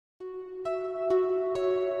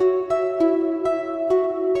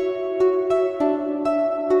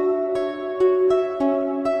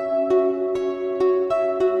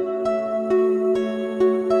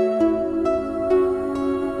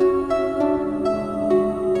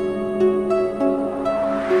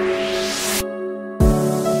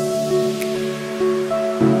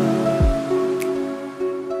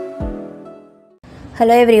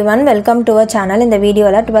Hello everyone, welcome to our channel. In the video,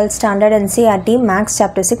 12th standard NCERT Max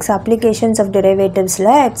Chapter 6 Applications of Derivatives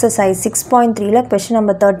exercise 6.3 question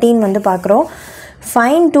number 13 வந்து பார்க்கிறோம்.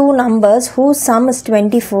 Find two numbers whose sum is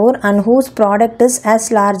 24 and whose product is as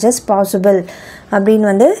large as possible அப்படின்னு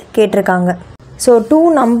வந்து கேட்டிருக்காங்க. So two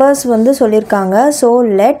numbers வந்து சொல்லியிருக்காங்க. So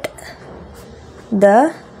let the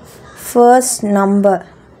first number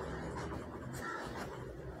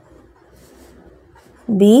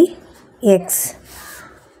be x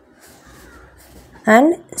and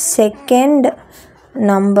second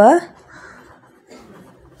number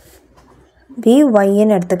be y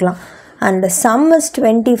ன்னு எடுத்துக்கலாம். and sum is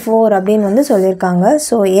 24 அப்படின்னு வந்து சொல்லியிருக்காங்க.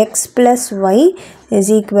 so x plus y is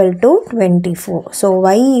equal to 24. so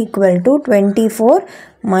y equal to 24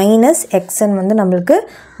 minus x ன்னு வந்து நம்மளுக்கு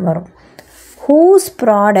வரும். whose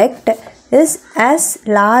product is as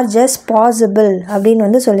large as possible அப்படின்னு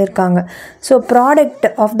வந்து சொல்லியிருக்காங்க. so product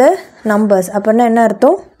of the numbers அப்படின்னா என்ன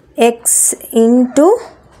அர்த்தம்? x into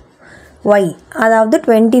y, அதாவது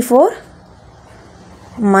 24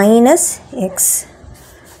 minus x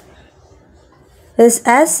is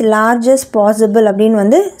as large as possible அப்படின்னு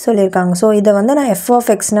வந்து சொல்லியிருக்காங்க. ஸோ இதை வந்து நான் f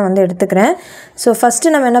of x ன்னு வந்து எடுத்துக்கிறேன். ஸோ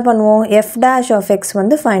ஃபஸ்ட்டு நம்ம என்ன பண்ணுவோம்? f dash of x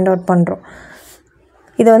வந்து ஃபைண்ட் அவுட் பண்ணுறோம்.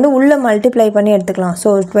 இதை வந்து உள்ளே மல்டிப்ளை பண்ணி எடுத்துக்கலாம். So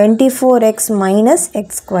 24x minus x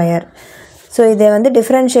square. So இதை வந்து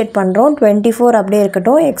டிஃப்ரென்ஷியேட் பண்ணுறோம். 24 அப்படியே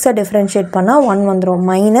இருக்கட்டும். எக்ஸை டிஃப்ரென்ஷியேட் பண்ணால் 1 வந்துடும்.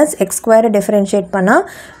 மைனஸ் எக்ஸ் ஸ்கொயரை டிஃப்ரென்ஷியேட் பண்ணால்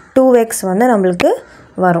 2x வந்து நம்மளுக்கு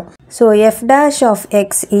வரும். So F dash of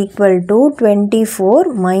X equal to 24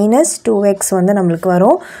 minus 2x வந்து நம்மளுக்கு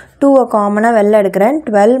வரும். 2 காமனாக வெளில எடுக்கிறேன்.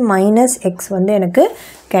 12 மைனஸ் எக்ஸ் வந்து எனக்கு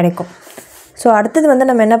கிடைக்கும். ஸோ அடுத்தது வந்து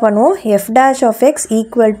நம்ம என்ன பண்ணுவோம்? F dash of X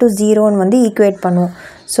equal to 0ன்னு வந்து ஈக்குவேட் பண்ணுவோம்.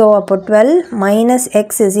 ஸோ அப்போ 12 minus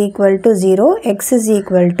X is equal to 0, X is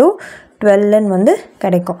equal to 12ன்னு வந்து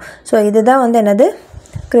கிடைக்கும். ஸோ இதுதான் வந்து என்னது?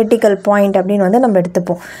 கிரிட்டிக்கல் பாயிண்ட் அப்படின்னு வந்து நம்ம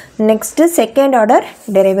எடுத்துப்போம். நெக்ஸ்ட்டு செகண்ட் ஆர்டர்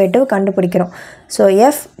டெரிவேட்டிவ் கண்டுபிடிக்கிறோம். So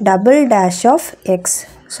F double dash of X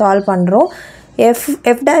solve பண்ணுறோம்.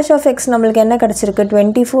 எஃப் டேஷ் ஆஃப் எக்ஸ் நம்மளுக்கு என்ன கிடச்சிருக்கு?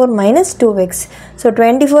 24 மைனஸ் 2x. ஸோ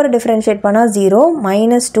 24 டிஃப்ரென்ஷியேட் பண்ணால் 0,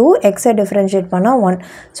 மைனஸ் 2, எக்ஸை டிஃப்ரென்ஷியேட் பண்ணால் 1.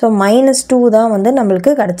 ஸோ மைனஸ் 2 தான் வந்து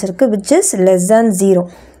நம்மளுக்கு கிடச்சிருக்கு, which is less than 0.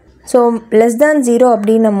 So less than 0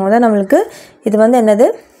 அப்படின்னும் போது நம்மளுக்கு இது வந்து என்னது?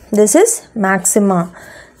 This is maxima,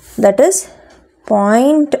 that is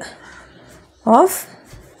point of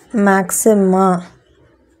maxima.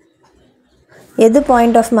 எது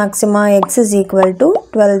point of maxima? x is equal to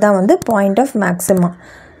 12 தான் வந்து point of maxima.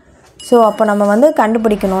 ஸோ அப்போ நம்ம வந்து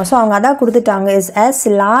கண்டுபிடிக்கணும். ஸோ அவங்க அதான் கொடுத்துட்டாங்க, is as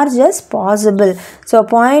large as possible. So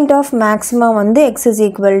point of maxima வந்து x is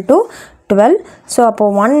equal to 12. So அப்போ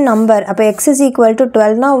 1 நம்பர், அப்போ x is equal to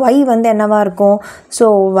 12னா y வந்து என்னவாக இருக்கும்? So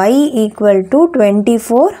y equal to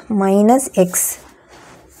 24 minus x.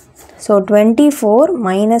 So 24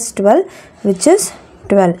 minus 12 which is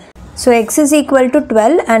 12. So x is equal to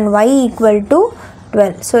 12 and y equal to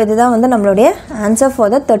 12. So இதுதான் வந்து நம்மளுடைய answer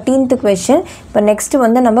for the 13th question. இப்போ next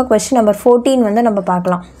வந்து நம்ம question number 14 வந்து நம்ம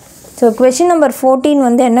பார்க்கலாம். ஸோ கொஷின் நம்பர் 14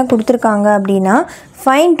 வந்து என்ன கொடுத்துருக்காங்க அப்படின்னா,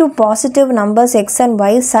 find two positive numbers x and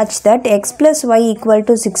y such that x plus y equal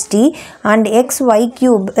to 60 and xy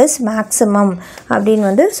cube is maximum அப்படின்னு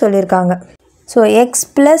வந்து சொல்லியிருக்காங்க. So x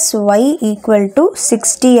plus y equal to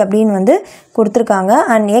 60 அப்படின்னு வந்து கொடுத்துருக்காங்க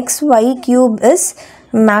and xy cube is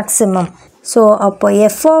maximum. So அப்போ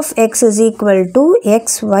f of x is equal to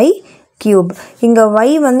xy cube. இங்கே y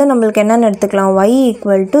வந்து நம்மளுக்கு என்னென்னு எடுத்துக்கலாம்? y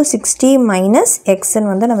equal to 60 minus xன்னு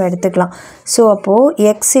வந்து நம்ம எடுத்துக்கலாம். ஸோ அப்போது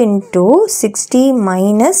x into 60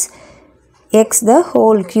 minus x the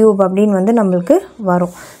whole cube அப்படின்னு வந்து நம்மளுக்கு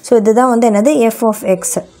வரும். ஸோ இதுதான் வந்து என்னது? f of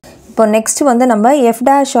x. இப்போ நெக்ஸ்ட் வந்து நம்ம f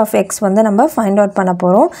dash of x வந்து நம்ம ஃபைண்ட் அவுட் பண்ண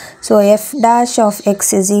போகிறோம். So f dash of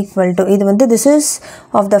x is equal to, இது வந்து this is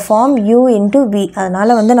of the form u into v.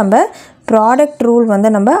 அதனால் வந்து நம்ம ப்ராடக்ட் ரூல் வந்து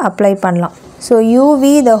நம்ம அப்ளை பண்ணலாம். So uv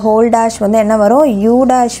the whole dash வந்து என்ன வரும்? u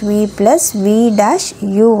dash v plus v dash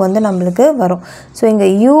u வந்து நம்மளுக்கு வரும். ஸோ இங்கே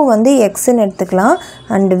u வந்து xன்னு எடுத்துக்கலாம்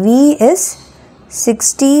and v is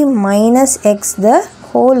 60 minus x the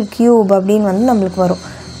whole cube அப்படின்னு வந்து நம்மளுக்கு வரும்.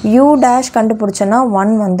 u dash கண்டுபிடிச்சோன்னா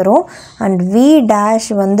 1 வந்துடும் and v dash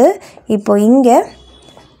வந்து இப்போ இங்கே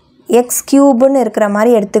x cube-ன்னு இருக்கிற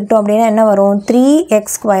மாதிரி எடுத்துக்கிட்டோம் அப்படின்னா என்ன வரும்? 3x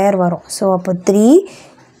square வரும். ஸோ அப்போ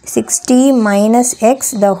 360 minus x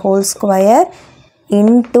the whole square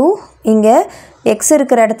into இங்கே x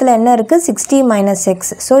இருக்கிற இடத்துல என்ன இருக்குது? 60 minus x.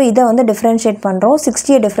 ஸோ இதை வந்து டிஃப்ரென்ஷியேட் பண்ணுறோம்.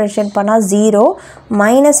 60யை டிஃப்ரென்ஷியேட் பண்ணால் 0,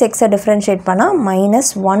 மைனஸ் எக்ஸை டிஃப்ரென்ஷியேட் பண்ணால் மைனஸ்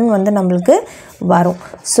 1 வந்து நம்மளுக்கு வரும்.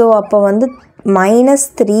 ஸோ அப்போ வந்து minus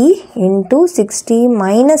 3 into 60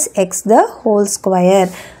 minus x the whole square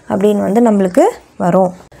அப்படின்னு வந்து நம்மளுக்கு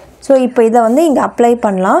வரும். ஸோ இப்போ இதை வந்து இங்கே அப்ளை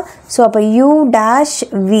பண்ணலாம். ஸோ அப்போ u dash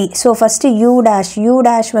v. So first u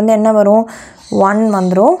dash வந்து என்ன வரும்? 1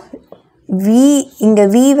 வந்துடும். v இங்கே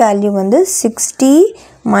v வேல்யூ வந்து 60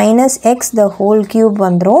 minus x the whole cube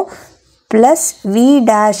வந்துடும். ப்ளஸ் v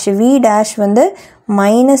dash வந்து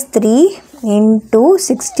minus 3 into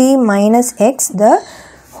 60 minus x the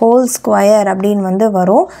whole square அப்படின்னு வந்து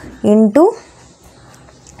வரும். into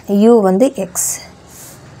u வந்து x.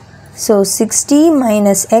 So 60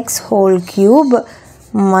 minus x whole cube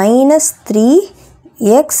minus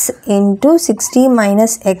 3x into 60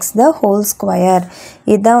 minus x the whole square.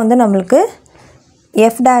 இதுதான் வந்து நம்மளுக்கு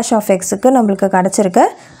f dash of xக்கு நம்மளுக்கு கிடச்சிருக்க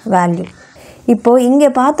வேல்யூ. இப்போ இங்கே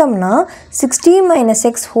பார்த்தோம்னா 60 minus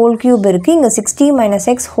x whole cube இருக்குது, இங்கே 60 minus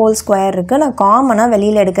x whole square இருக்குது. நான் காமனாக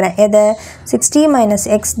வெளியில் எடுக்கிறேன். எதை? 60 minus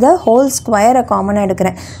x the whole square காமனாக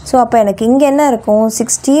எடுக்கிறேன். ஸோ அப்போ எனக்கு இங்கே என்ன இருக்கும்?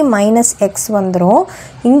 60 minus x வந்துடும்.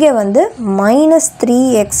 இங்கே வந்து minus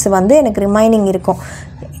 3x வந்து எனக்கு ரிமைனிங் இருக்கும்.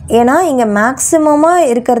 ஏன்னா இங்கே மேக்ஸிமமாக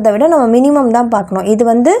இருக்கிறத விட நம்ம மினிமம் தான் பார்க்கணும். இது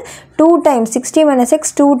வந்து 2 times 60 minus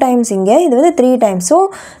x 2 times இங்கே, இது வந்து 3 times. ஸோ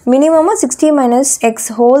மினிமமாக 60 minus x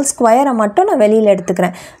whole ஸ்கொயரை மட்டும் நான் வெளியில்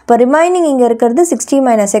எடுத்துக்கிறேன். இப்போ ரிமைனிங் இங்கே இருக்கிறது 60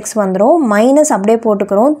 minus x வந்துடும். மைனஸ் அப்படியே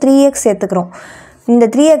போட்டுக்கிறோம், 3x சேர்த்துக்கிறோம். இந்த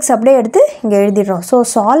 3x அப்படியே எடுத்து இங்கே எழுதிடுறோம். ஸோ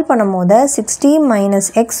சால்வ் பண்ணும் போது 60 minus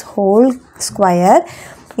x whole ஸ்கொயர்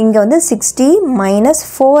இங்கே வந்து 60 minus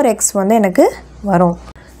 4x வந்து எனக்கு வரும்.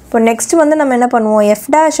 இப்போ நெக்ஸ்ட் வந்து நம்ம என்ன பண்ணுவோம்? f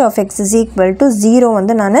dash of x is equal to 0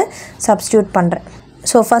 வந்து நான் சப்ஸ்டியூட் பண்ணுறேன்.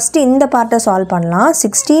 ஸோ ஃபஸ்ட்டு இந்த பார்ட்டை சால்வ் பண்ணலாம்.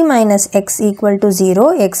 60 minus x equal to 0,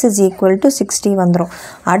 x is equal to 60 வந்துடும்.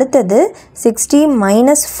 அடுத்தது 60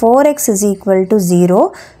 minus 4x is equal to 0,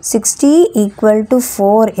 60 equal to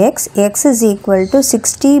 4x, x is equal to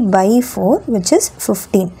 60 by 4 which is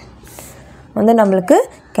 15 வந்து நம்மளுக்கு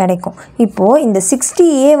கிடைக்கும். இப்போது இந்த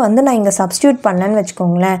 60A வந்து நான் இங்கே சப்ஸ்டியூட் பண்ணேன்னு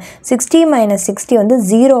வச்சுக்கோங்களேன். 60 minus 60 வந்து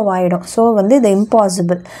 0 ஆகிடும். ஸோ வந்து இது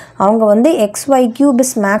இம்பாசிபிள். அவங்க வந்து xy cube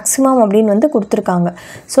is maximum அப்படின்னு வந்து கொடுத்துருக்காங்க.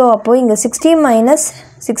 ஸோ அப்போது இங்கே 60 minus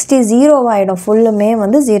 60 0 ஆகிடும். ஃபுல்லுமே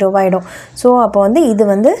வந்து 0 ஆகிடும். ஸோ அப்போ வந்து இது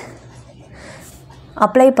வந்து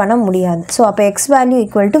அப்ளை பண்ண முடியாது. ஸோ அப்போ x வேல்யூ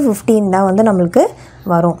ஈக்குவல் டு 15 தான் வந்து நம்மளுக்கு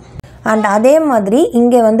வரும். அண்ட் அதே மாதிரி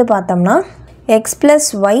இங்கே வந்து பார்த்தோம்னா x plus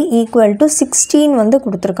y equal to 16 வந்து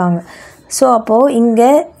கொடுத்துருக்காங்க. ஸோ அப்போது இங்கே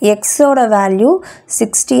எக்ஸோட வேல்யூ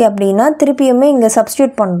 60 அப்படின்னா திருப்பியுமே இங்கே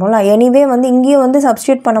சப்ஸ்டியூட் பண்ணுறோம்ல. எனிவே வந்து இங்கேயும் வந்து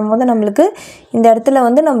சப்ஸ்டியூட் பண்ணும்போது நம்மளுக்கு இந்த இடத்துல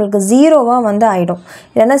வந்து நம்மளுக்கு 0வாக வந்து ஆகிடும்.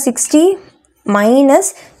 இல்லைன்னா 60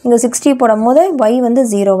 மைனஸ் இங்கே 60 போடும் போது y வந்து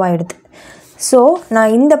 0வாகிடுது. ஸோ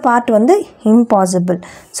நான் இந்த பார்ட் வந்து இம்பாசிபிள்.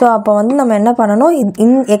 ஸோ அப்போ வந்து நம்ம என்ன பண்ணணும்?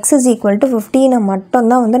 x is equal to 15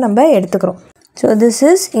 மட்டும்தான் வந்து நம்ம எடுத்துக்கிறோம். So this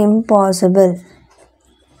is impossible.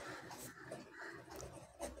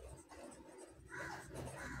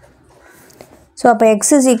 So அப்போ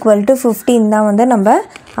x is equal to 15 தான் வந்து நம்ம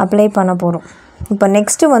அப்ளை பண்ண போகிறோம். இப்போ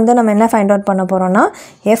நெக்ஸ்ட்டு வந்து நம்ம என்ன ஃபைண்ட் அவுட் பண்ண போகிறோம்னா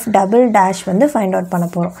f double dash வந்து ஃபைண்ட் அவுட் பண்ண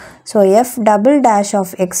போகிறோம். So f double dash of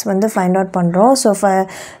x வந்து ஃபைண்ட் அவுட் பண்ணுறோம். ஸோ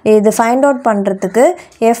இது ஃபைண்ட் அவுட் பண்ணுறதுக்கு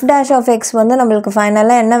f dash of x வந்து நம்மளுக்கு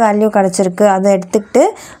ஃபைனலாக என்ன வேல்யூ கிடச்சிருக்கு அதை எடுத்துக்கிட்டு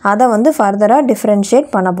அதை வந்து ஃபர்தராக டிஃப்ரென்ஷியேட்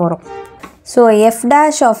பண்ண போகிறோம். ஸோ f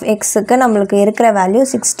dash of xக்கு நம்மளுக்கு இருக்கிற value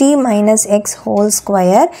 60 minus x whole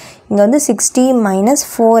square, இங்கே வந்து 60 minus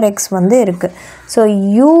 4x வந்து இருக்குது. ஸோ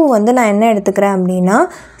u வந்து நான் என்ன எடுத்துக்கிறேன் அப்படின்னா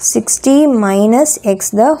 60 minus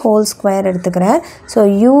x the whole square எடுத்துக்கிறேன். ஸோ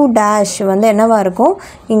u dash வந்து என்னவாக இருக்கும்?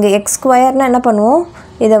 இங்கே x ஸ்கொயர்னால் என்ன பண்ணுவோம்?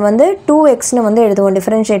 இதை வந்து 2xன்னு வந்து எழுதுவோம்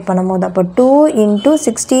டிஃப்ரென்ஷியேட் பண்ணும்போது. அப்போ 2 into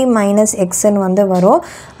 60 minus xன்னு வந்து வரும்.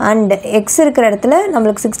 அண்ட் x இருக்கிற இடத்துல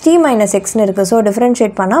நம்மளுக்கு 60 minus xன்னு இருக்குது. ஸோ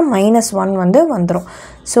டிஃப்ரென்ஷியேட் பண்ணால் -1 வந்து வந்துடும்.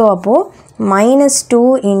 ஸோ அப்போது -2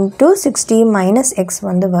 into 60 minus x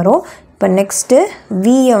வந்து வரும். இப்போ நெக்ஸ்ட்டு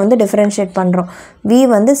vயை வந்து டிஃப்ரென்ஷியேட் பண்ணுறோம். v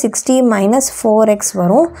வந்து 60 minus 4x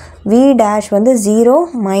வரும். v dash வந்து 0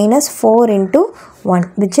 minus 4 into 1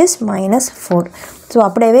 which is -4. So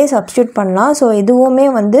அப்படியே சப்ஸ்டியூட் பண்ணலாம். ஸோ இதுவுமே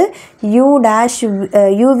வந்து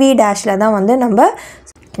uv டேஷில் தான் வந்து நம்ம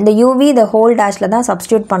இந்த uv the whole டேஷில் தான்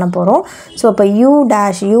சப்ஸ்டியூட் பண்ண போகிறோம். ஸோ இப்போ u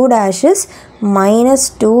dash is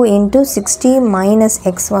 -2 into 60 minus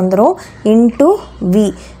x வந்துடும் into v,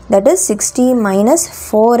 that is 60 minus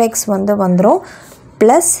 4x வந்து வந்துடும்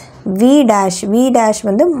ப்ளஸ் v dash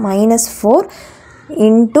வந்து -4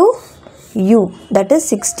 into u, that is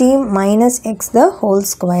 60 minus x the whole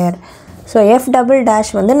square. So f double dash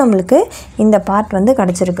வந்து நம்மளுக்கு இந்த பார்ட் வந்து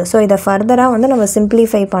கிடச்சிருக்கு. ஸோ இதை ஃபர்தராக வந்து நம்ம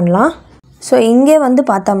சிம்பிளிஃபை பண்ணலாம். ஸோ இங்கே வந்து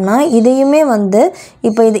பார்த்தோம்னா இதையுமே வந்து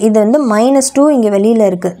இப்போ இது வந்து -2 இங்கே வெளியில்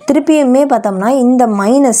இருக்குது. திருப்பியுமே பார்த்தோம்னா இந்த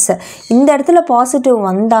மைனஸ் இந்த இடத்துல பாசிட்டிவ்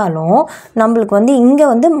வந்தாலும் நம்மளுக்கு வந்து இங்கே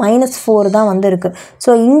வந்து -4 தான் வந்து இருக்குது. ஸோ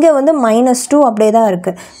இங்கே வந்து -2 அப்படியே தான்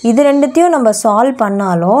இருக்குது. இது ரெண்டுத்தையும் நம்ம சால்வ்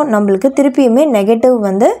பண்ணாலும் நம்மளுக்கு திருப்பியுமே நெகட்டிவ்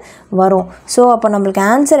வந்து வரும். ஸோ அப்போ நம்மளுக்கு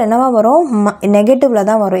ஆன்சர் என்னவா வரும்? நெகட்டிவில்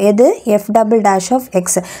தான் வரும். எது? f'(x).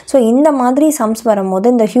 ஸோ இந்த மாதிரி சம்ஸ் வரும்போது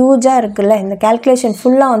இந்த ஹியூஜாக இருக்குல்ல, இந்த கேல்குலேஷன்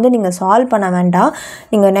ஃபுல்லாக வந்து நீங்கள் சால்வ் பண்ண வேண்டாம்.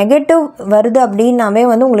 நீங்கள் நெகட்டிவ் வருது அப்படின்னாவே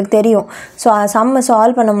வந்து உங்களுக்கு தெரியும். ஸோ சம்மை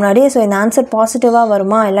சால்வ் பண்ண முன்னாடி ஸோ இந்த ஆன்சர் பாசிட்டிவாக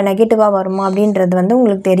வருமா இல்லை நெகட்டிவாக வருமா அப்படின்றது வந்து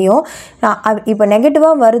உங்களுக்கு தெரியும். இப்போ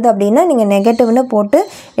நெகட்டிவாக வருது அப்படின்னா நீங்கள் நெகட்டிவ்னு போட்டு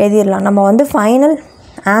எழுதிடலாம். நம்ம வந்து ஃபைனல்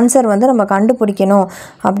ஆன்சர் வந்து நம்ம கண்டுபிடிக்கணும்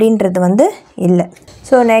அப்படின்றது வந்து இல்லை.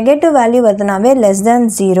 So negative value வருதுனாவே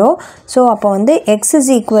 <0. ஸோ அப்போ வந்து x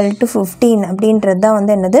 = 15 அப்படின்றது தான்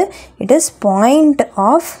வந்து என்னது? It is point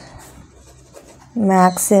of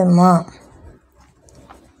maxima.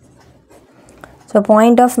 So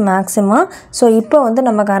point of maxima. So இப்போ வந்து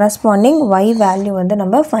நம்ம கரஸ்பாண்டிங் y வேல்யூ வந்து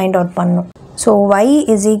நம்ம ஃபைண்ட் அவுட் பண்ணணும். So y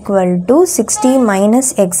 = 60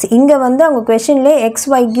 - x. இங்கே வந்து அவங்க கொஷின்லேயே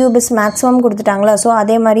x(y³ is maximum கொடுத்துட்டாங்களா? ஸோ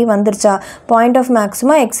அதே மாதிரி வந்துருச்சா? பாயிண்ட் ஆஃப்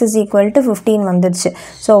மேக்ஸிமா x = 15 வந்துருச்சு.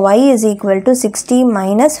 So y = 60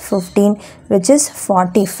 - 15 which is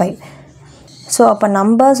 45. So அப்போ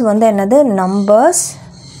நம்பர்ஸ் வந்து என்னது? Numbers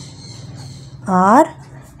are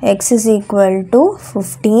x =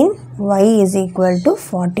 15, y =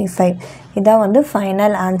 45. இதான் வந்து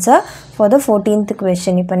final answer for the 14th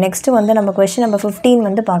question. இப்போ நெக்ஸ்ட்டு வந்து நம்ம கொஷின் நம்பர் 15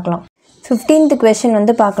 வந்து பார்க்கலாம். 15th question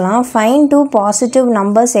வந்து பார்க்கலாம். Find 2 positive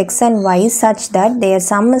numbers x and y such that their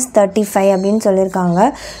sum is 35 அப்படின்னு சொல்லியிருக்காங்க.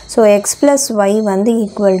 ஸோ x + y வந்து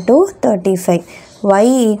 = 35. y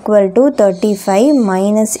 =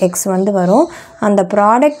 35 - x வந்து வரும். அந்த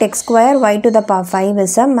product x² y⁵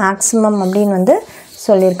 is a maximum அப்படின்னு வந்து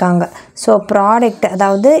சொல்லியிருக்காங்க. ஸோ ப்ராடக்ட்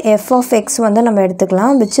அதாவது f(x) வந்து நம்ம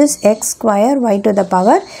எடுத்துக்கலாம், which is x²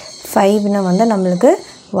 y⁵ வந்து நம்மளுக்கு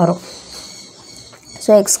வரும். ஸோ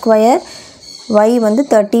x² y வந்து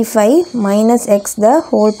 35 - x⁵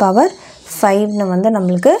 வந்து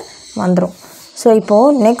நம்மளுக்கு வந்துடும். ஸோ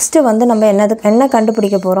இப்போது நெக்ஸ்ட்டு வந்து நம்ம என்ன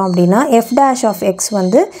கண்டுபிடிக்க போகிறோம் அப்படின்னா f'(x)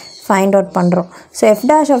 வந்து ஃபைண்ட் அவுட் பண்ணுறோம். ஸோ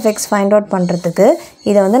f'(x) ஃபைண்ட் அவுட் பண்ணுறதுக்கு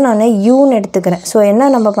இதை வந்து நான் யூன்னு எடுத்துக்கிறேன். ஸோ என்ன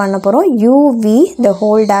நம்ம பண்ண போகிறோம்? uv'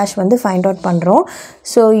 வந்து ஃபைண்ட் அவுட் பண்ணுறோம்.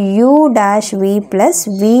 ஸோ u'(v) +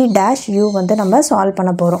 v'(u) வந்து நம்ம சால்வ்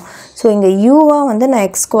பண்ண போகிறோம். ஸோ இங்கே யூவாக வந்து நான்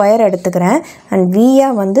x² எடுத்துக்கிறேன் அண்ட் v-ஆ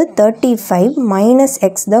வந்து 35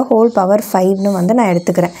 - x⁵ வந்து நான்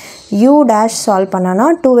எடுத்துக்கிறேன். u' சால்வ் பண்ணனா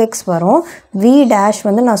 2x வரும். v'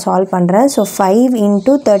 வந்து நான் சால்வ் பண்ணுறேன். ஸோ 5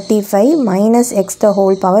 × 35 -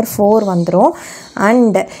 x⁴ வந்துடும்.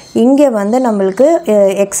 அண்ட் இங்கே வந்து நம்மளுக்கு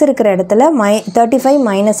x இருக்கிற இடத்துல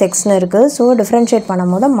 35 - xன்னு இருக்குது. ஸோ டிஃப்ரென்ஷியேட்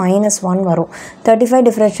பண்ணும் போது -1 வரும். 35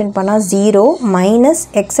 டிஃப்ரென்ஷியேட் பண்ணால் 0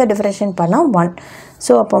 -x டிஃப்ரென்ஷியேட் பண்ணால் 1.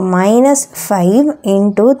 ஸோ அப்போ -5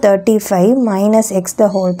 × 35 -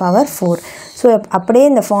 x⁴. ஸோ அப்படியே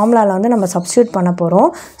இந்த ஃபார்முலாவில் வந்து நம்ம சப்ஸ்டியூட் பண்ண போகிறோம்.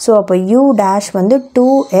 ஸோ அப்போ u' வந்து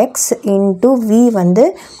 2x × v வந்து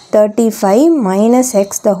 35 -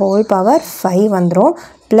 x⁵ வந்துடும்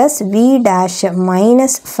ப்ளஸ் v'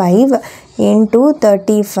 -5 ×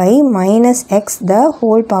 35 - x⁴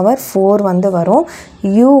 வந்து வரும்.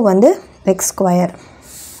 u வந்து x².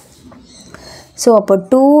 ஸோ அப்போ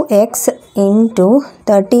 2x ×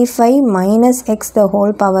 35 - x⁴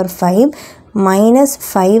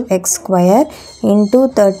 -5x² ×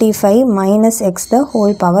 35 - x⁴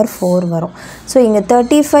 வரும். ஸோ இங்கே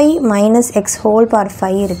 35 - x⁴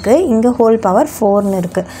 இருக்குது, இங்கே ⁴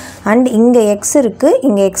 இருக்குது. அண்ட் இங்கே x இருக்குது,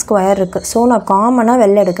 இங்கே x² இருக்குது. ஸோ நான் காமனாக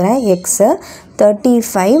வெளில எடுக்கிறேன் x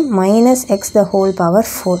 35 -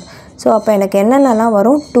 x⁴. ஸோ அப்போ எனக்கு என்னென்னலாம்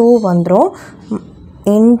வரும்? 2 வந்துடும்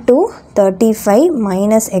 ×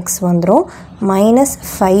 35 - x வந்துடும்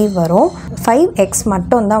 -5 வரும். 5x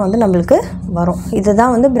மட்டும் தான் வந்து நம்மளுக்கு வரும்.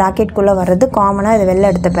 இதுதான் வந்து ப்ராக்கெட்குள்ளே வர்றது காமனாக இதை வெளில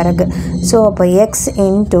எடுத்த பிறகு. ஸோ அப்போ x ×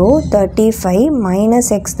 35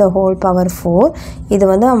 - x⁴. இது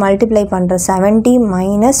வந்து மல்டிப்ளை பண்ணுற 70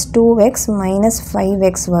 - 2x -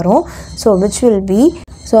 5x வரும். So which will be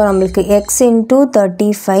so நம்மளுக்கு x ×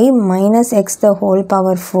 35 - x⁴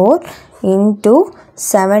 ×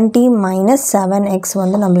 70 - 7x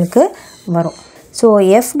வந்து நம்மளுக்கு வரும். ஸோ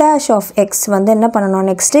f'(x) வந்து என்ன பண்ணணும்?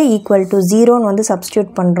 நெக்ஸ்ட்டு = 0ன்னு வந்து சப்ஸ்டியூட்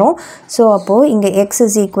பண்ணுறோம். ஸோ அப்போது இங்கே x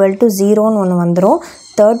 = 0ன்னு ஒன்று வந்துடும்.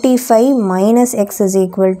 35 - x =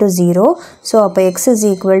 0. ஸோ அப்போ x =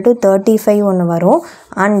 35 ஒன்று வரும்.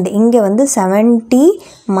 அண்ட் இங்கே வந்து 70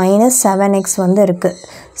 - 7x வந்து இருக்குது.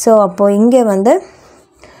 ஸோ அப்போது இங்கே வந்து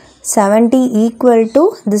 70 equal to,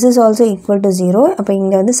 this is also equal to 0. அப்போ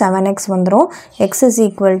இங்கே வந்து 7x வந்துரும். X is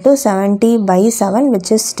equal to 70 by 7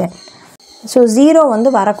 which is 10. So 0 வந்து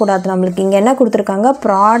வரக்கூடாது நம்மளுக்கு. இங்கே என்ன கொடுத்துருக்காங்க,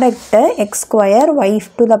 product X square Y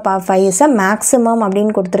to the power 5 is a maximum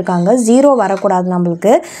அப்படின்னு கொடுத்துருக்காங்க. 0 வரக்கூடாது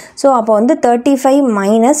நம்மளுக்கு. ஸோ அப்போ வந்து 35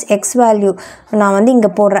 மைனஸ் எக்ஸ் வேல்யூ நான் வந்து இங்கே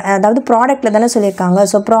போடுறேன். அதாவது ப்ராடக்ட்டில் தானே சொல்லியிருக்காங்க.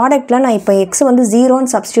 ஸோ ப்ராடக்ட்டில் நான் இப்போ எக்ஸ் வந்து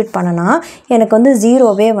 0ன்னு சப்ஸ்டியூட் பண்ணனா எனக்கு வந்து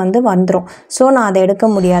 0வே வந்து வந்துடும். ஸோ நான் அதை எடுக்க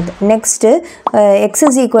முடியாது. Next X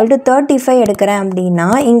is equal to 35 எடுக்கிறேன் அப்படின்னா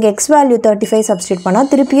இங்கே எக்ஸ் வேல்யூ 35 சப்ஸ்டியூட்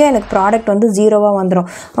பண்ணால் திருப்பியும் எனக்கு ப்ராடக்ட் வந்து 0வாக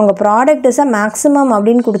வந்துடும். அவங்க ப்ராடக்ட் மேக்ஸிமம்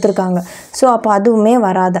அப்படின்னு கொடுத்துருக்காங்க. ஸோ அப்போ அதுவுமே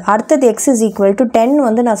வராது. அடுத்தது எக்ஸ் இஸ் ஈக்குவல் டு 10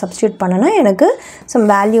 வந்து நான் சப்ஸ்டியூட் பண்ணேன்னா எனக்கு சம்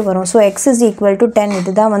வேல்யூ வரும். So X is equal to 10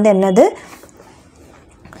 இதுதான் வந்து என்னது,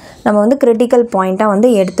 நம்ம வந்து கிரிட்டிக்கல் பாயிண்ட்டாக வந்து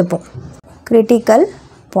எடுத்துப்போம். Critical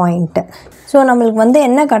point. ஸோ நம்மளுக்கு வந்து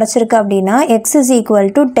என்ன கிடச்சிருக்கு அப்படின்னா எக்ஸ் இஸ்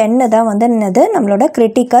ஈக்குவல் டு 10 தான் வந்து என்னது நம்மளோட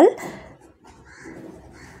கிரிட்டிக்கல்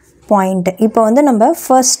பாயிண்ட். இப்போ வந்து நம்ம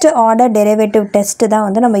ஃபர்ஸ்ட் ஆர்டர் டெரிவேட்டிவ் டெஸ்ட் தான்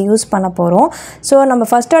வந்து நம்ம யூஸ் பண்ண போகிறோம். ஸோ நம்ம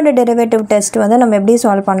ஃபர்ஸ்ட் ஆர்டர் டெரிவேட்டிவ் டெஸ்ட் வந்து நம்ம எப்படி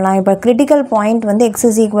சால்வ் பண்ணலாம். இப்போ கிரிட்டிக்கல் பாயிண்ட் வந்து X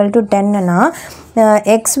is equal to 10னா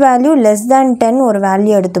X value less than 10 ஒரு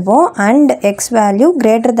வேல்யூ எடுத்துப்போம் and X value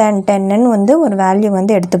greater than 10ன்னு வந்து ஒரு வேல்யூ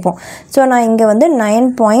வந்து எடுத்துப்போம். ஸோ நான் இங்கே வந்து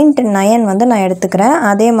 9.9 வந்து நான் எடுத்துக்கிறேன்.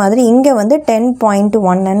 அதே மாதிரி இங்கே வந்து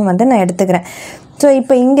 10.1ன்னு வந்து நான் எடுத்துக்கிறேன். ஸோ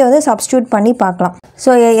இப்போ இங்கே வந்து சப்ஸ்டியூட் பண்ணி பார்க்கலாம். ஸோ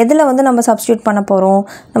எதில் வந்து நம்ம சப்ஸ்டியூட் பண்ண போகிறோம்,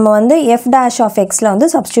 நம்ம வந்து எஃப் டேஷ் ஆஃப் எக்ஸில் வந்து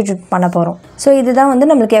சப்ஸ்டியூட் பண்ண போகிறோம். ஸோ இதுதான் வந்து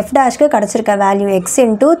நம்மளுக்கு F டேஷ்க்கு கிடச்சிருக்க value X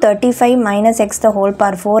into 35 minus X the whole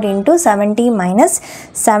power 4 into 70 minus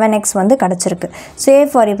 7x வந்து கிடச்சிருக்கு. சே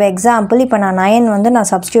ஃபார் இப்போ எக்ஸாம்பிள் இப்போ நான் 9 வந்து நான்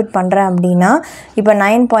சப்ஸ்டியூட் பண்ணுறேன் அப்படின்னா இப்போ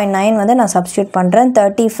 9.9 வந்து நான் சப்ஸ்டியூட் பண்ணுறேன்.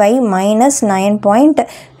 35 மைனஸ்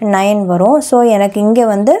 9.9 வரும். ஸோ எனக்கு இங்கே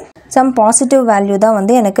வந்து சம் பாசிட்டிவ் வேல்யூ தான்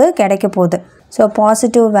வந்து எனக்கு கிடைக்க போகுது. So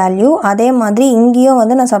positive value. அதே மாதிரி இங்கேயும்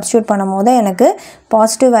வந்து நான் சப்ஸ்டியூட் பண்ணும் போது எனக்கு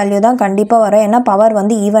பாசிட்டிவ் வேல்யூ தான் கண்டிப்பாக வரும். ஏன்னா பவர்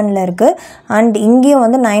வந்து ஈவனில் இருக்குது. அண்ட் இங்கேயும்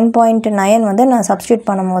வந்து 9.9 வந்து நான் சப்ஸ்டியூட்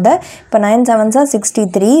பண்ணும் போது இப்போ 9 7s are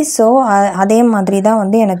 63. ஸோ அதே மாதிரி தான்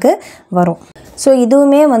வந்து எனக்கு வரும். ஸோ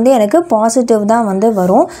இதுவுமே வந்து எனக்கு பாசிட்டிவ் தான் வந்து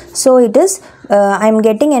வரும். So it is I am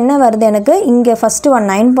getting என்ன வருது எனக்கு இங்கே ஃபஸ்ட்டு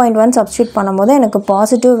 9.1 சப்ஸ்டியூட் பண்ணும்போது எனக்கு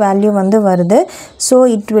பாசிட்டிவ் வேல்யூ வந்து வருது. So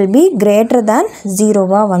it will be greater than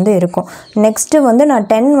 0வாக வந்து இருக்கும். நெக்ஸ்ட்டு வந்து நான்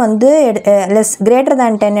 10 வந்து லெஸ் கிரேட்டர்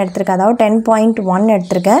தேன் 10 எடுத்திருக்கேன். அதாவது 10.1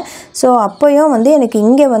 எடுத்திருக்கேன். ஸோ அப்போயும் வந்து எனக்கு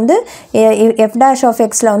இங்கே வந்து எஃப் டேஷ் ஆஃப்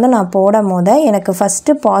எக்ஸில் வந்து நான் போடும் போது எனக்கு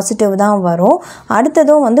ஃபஸ்ட்டு பாசிட்டிவ் தான் வரும்.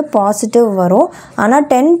 அடுத்ததும் வந்து பாசிட்டிவ் வரும். ஆனால்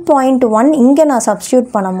 10.1 இங்கே நான் சப்ஸ்டியூட்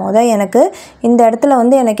பண்ணும் போது எனக்கு இந்த இடத்துல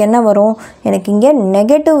வந்து எனக்கு என்ன வரும், எனக்கு இங்கே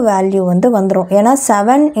நெகட்டிவ் வேல்யூ வந்து வந்துடும். ஏன்னா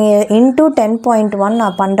 7 இன்ட்டு 10.1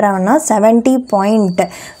 நான் பண்ணுறேன்னா 70 பாயிண்ட்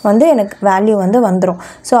வந்து எனக்கு வேல்யூ வந்து வந்துடும்.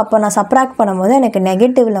 ஸோ அப்போ நான் சப்ராக்ட் பண்ணும்போது எனக்கு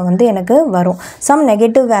நெகட்டிவில் வந்து எனக்கு வரும். Some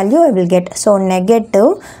negative value I will get. So negative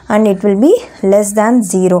and it will be less than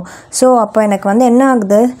 0. So அப்போ எனக்கு வந்து என்ன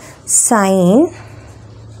ஆகுது, sign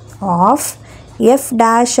of F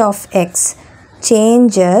dash of X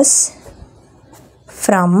changes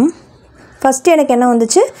from first எனக்கு என்ன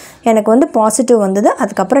வந்துச்சு, எனக்கு வந்து பாசிட்டிவ் வந்தது.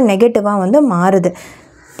 அதுக்கப்புறம் நெகட்டிவாக வந்து மாறுது.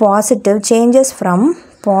 Positive changes from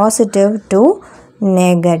positive to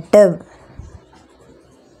negative.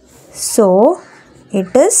 So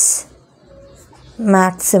it is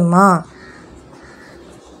maxima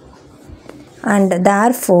and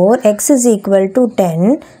therefore x is equal to 10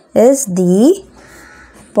 is the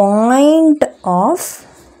point of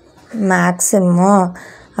maxima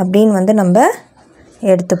அப்படின்னு வந்து நம்ம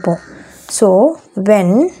எடுத்துப்போம். So when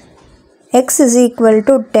x is equal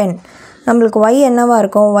to 10 நம்மளுக்கு y என்னவா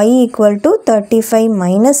இருக்கும், y equal to 35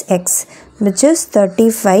 minus x which is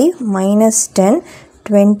 35 minus 10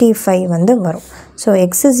 25 வந்து வரும். So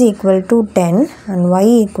x is equal to 10 and y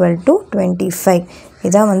equal to 25.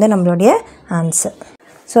 இதான் வந்து நம்மளுடைய ஆன்சர்.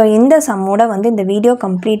 ஸோ இந்த சம்மோட வந்து இந்த வீடியோ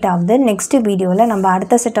கம்ப்ளீட் ஆகுது. நெக்ஸ்ட் வீடியோவில் நம்ம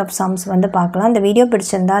அடுத்த செட் ஆஃப் சம்ஸ் வந்து பார்க்கலாம். இந்த வீடியோ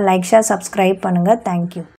பிடிச்சிருந்தா லைக் ஷேர் சப்ஸ்கிரைப் பண்ணுங்கள்.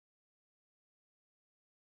 தேங்க்யூ.